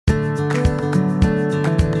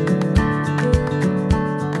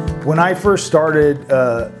When I first started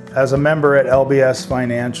as a member at LBS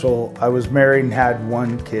Financial, I was married and had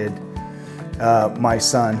one kid, my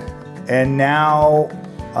son. And now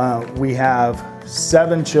we have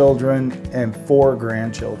 7 children and 4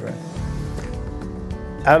 grandchildren.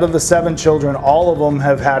 Out of the 7 children, all of them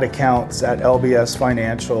have had accounts at LBS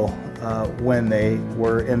Financial when they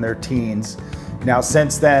were in their teens. Now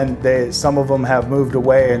since then, some of them have moved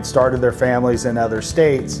away and started their families in other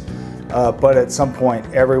states. But at some point,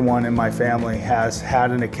 everyone in my family has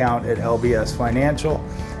had an account at LBS Financial,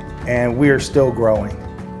 and we are still growing.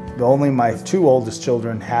 Only my 2 oldest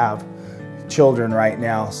children have children right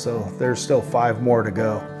now, so there's still 5 more to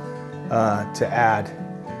go to add.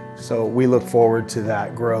 So we look forward to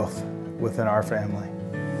that growth within our family.